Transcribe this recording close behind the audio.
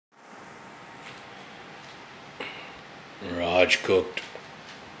Raj cooked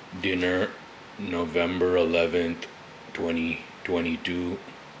dinner November 11th, 2022.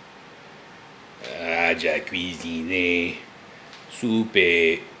 Raj a cuisiné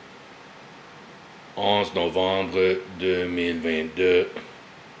souper 11 novembre 2022.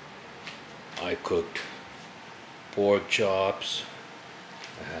 I cooked pork chops.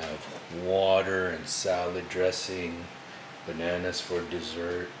 I have water and salad dressing, bananas for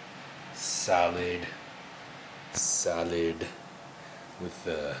dessert, salad with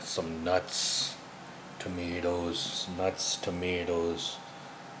some nuts, tomatoes,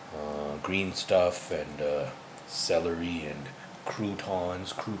 green stuff, and celery and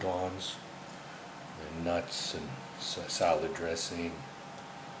croutons, and nuts and salad dressing.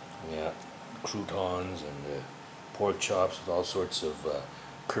 Yeah, croutons and pork chops with all sorts of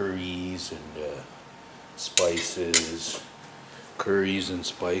curries and spices. Curries and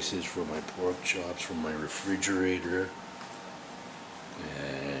spices for my pork chops from my refrigerator.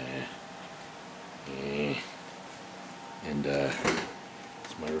 And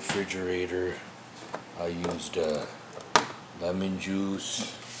it's my refrigerator. I used lemon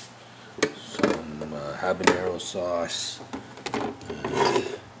juice, some habanero sauce,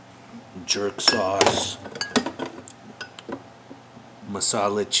 jerk sauce,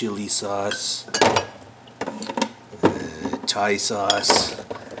 masala chili sauce, Thai sauce,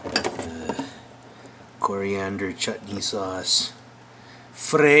 coriander chutney sauce,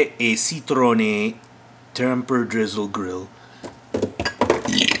 frais et citronné temper drizzle grill.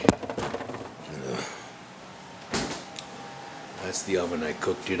 That's the oven I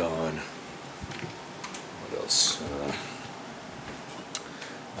cooked it on. What else?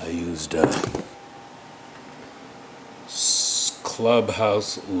 I used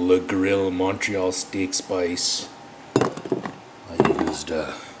Clubhouse Le Grill Montreal steak spice. I used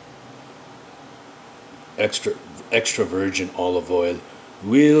extra virgin olive oil,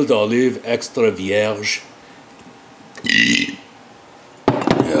 huile d'olive extra vierge. Yeah.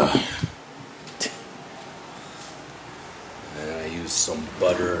 And I used some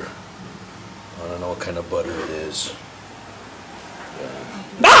butter. I don't know what kind of butter it is.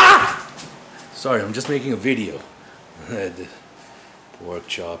 Sorry, I'm just making a video. I had pork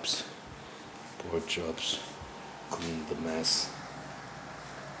chops, cleaned the mess.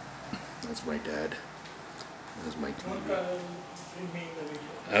 That's my dad. That's my TV.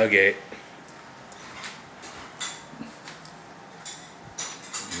 Okay.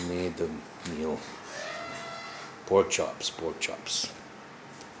 Made the meal. Pork chops.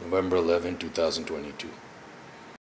 November 11, 2022.